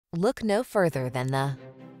Look no further than the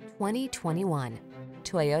 2021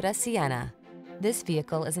 Toyota Sienna. This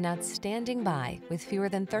vehicle is an outstanding buy with fewer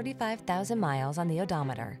than 35,000 miles on the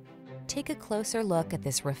odometer. Take a closer look at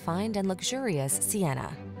this refined and luxurious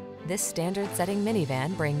Sienna. This standard-setting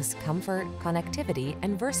minivan brings comfort, connectivity,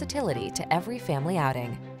 and versatility to every family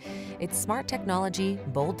outing. Its smart technology,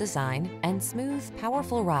 bold design, and smooth,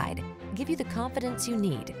 powerful ride give you the confidence you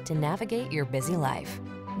need to navigate your busy life.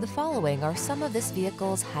 The following are some of this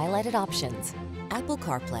vehicle's highlighted options: Apple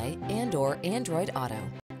CarPlay and/or Android Auto,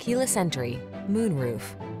 keyless entry, moonroof,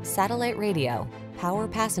 satellite radio, power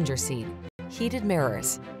passenger seat, heated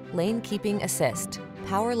mirrors, lane keeping assist,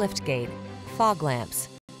 power liftgate, fog lamps,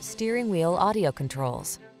 steering wheel audio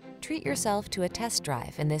controls. Treat yourself to a test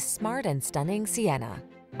drive in this smart and stunning Sienna.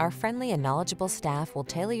 Our friendly and knowledgeable staff will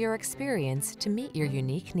tailor your experience to meet your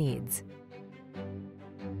unique needs.